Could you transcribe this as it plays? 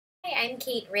I'm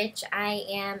Kate Rich. I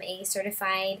am a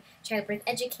certified childbirth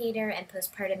educator and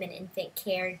postpartum and infant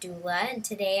care doula, and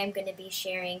today I'm going to be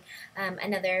sharing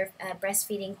another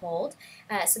breastfeeding hold.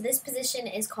 So this position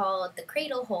is called the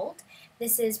Cradle Hold.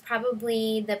 This is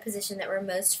probably the position that we're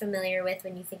most familiar with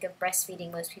when you think of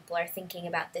breastfeeding. Most people are thinking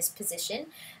about this position.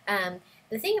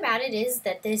 The thing about it is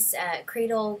that this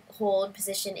cradle hold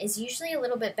position is usually a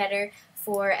little bit better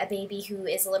for a baby who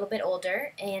is a little bit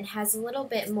older and has a little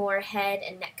bit more head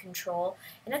and neck control.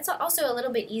 And that's also a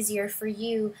little bit easier for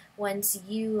you once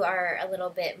you are a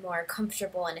little bit more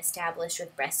comfortable and established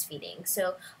with breastfeeding.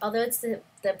 So although it's the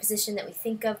position that we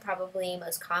think of probably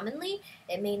most commonly,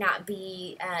 it may not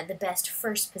be the best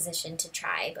first position to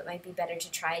try, but might be better to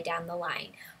try down the line.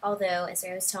 Although, as I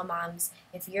always tell moms,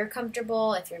 if you're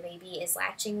comfortable, if your baby is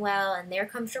latching well and they're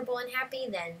comfortable and happy,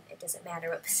 then it doesn't matter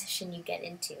what position you get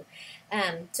into.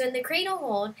 So in the cradle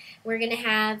hold, we're going to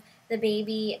have the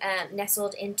baby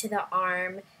nestled into the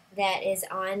arm that is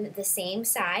on the same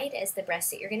side as the breast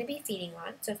that you're going to be feeding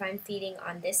on. So if I'm feeding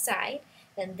on this side,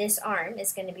 then this arm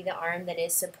is going to be the arm that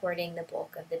is supporting the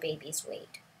bulk of the baby's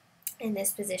weight. In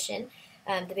this position,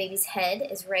 the baby's head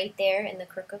is right there in the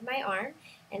crook of my arm,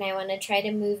 and I want to try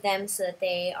to move them so that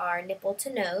they are nipple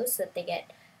to nose, so that they get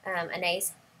a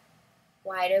nice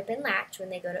wide open latch when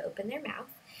they go to open their mouth.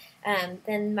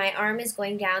 Then my arm is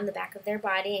going down the back of their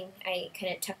body, and I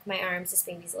kind of tuck my arms. This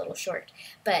baby's a little short,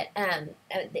 but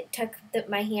tuck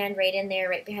my hand right in there,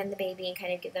 right behind the baby, and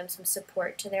kind of give them some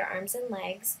support to their arms and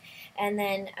legs. And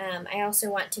then I also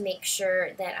want to make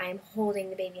sure that I'm holding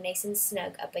the baby nice and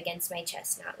snug up against my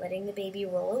chest, not letting the baby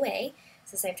roll away.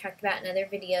 So as I've talked about in other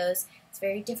videos, it's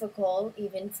very difficult,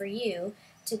 even for you,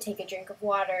 to take a drink of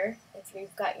water if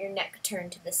you've got your neck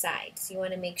turned to the side. So you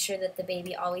want to make sure that the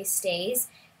baby always stays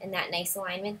in that nice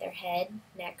alignment, their head,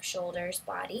 neck, shoulders,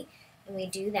 body. And we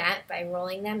do that by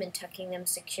rolling them and tucking them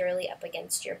securely up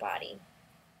against your body.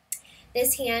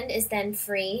 This hand is then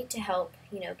free to help,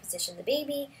 position the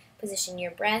baby, position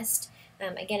your breast.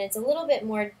 Again, it's a little bit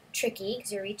more tricky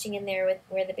because you're reaching in there with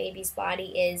where the baby's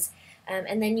body is.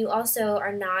 And then you also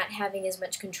are not having as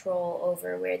much control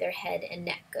over where their head and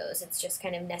neck goes. It's just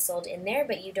kind of nestled in there,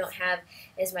 but you don't have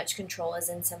as much control as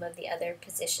in some of the other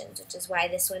positions, which is why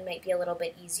this one might be a little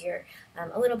bit easier,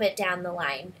 a little bit down the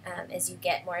line as you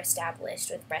get more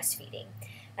established with breastfeeding.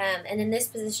 And in this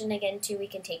position, again, too, we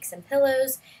can take some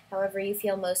pillows, however you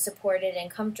feel most supported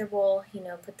and comfortable,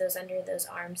 put those under those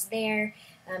arms there.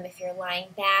 If you're lying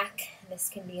back, this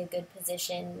can be a good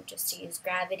position just to use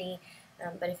gravity.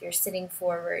 But if you're sitting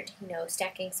forward,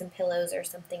 stacking some pillows or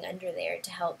something under there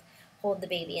to help hold the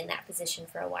baby in that position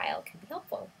for a while can be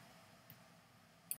helpful.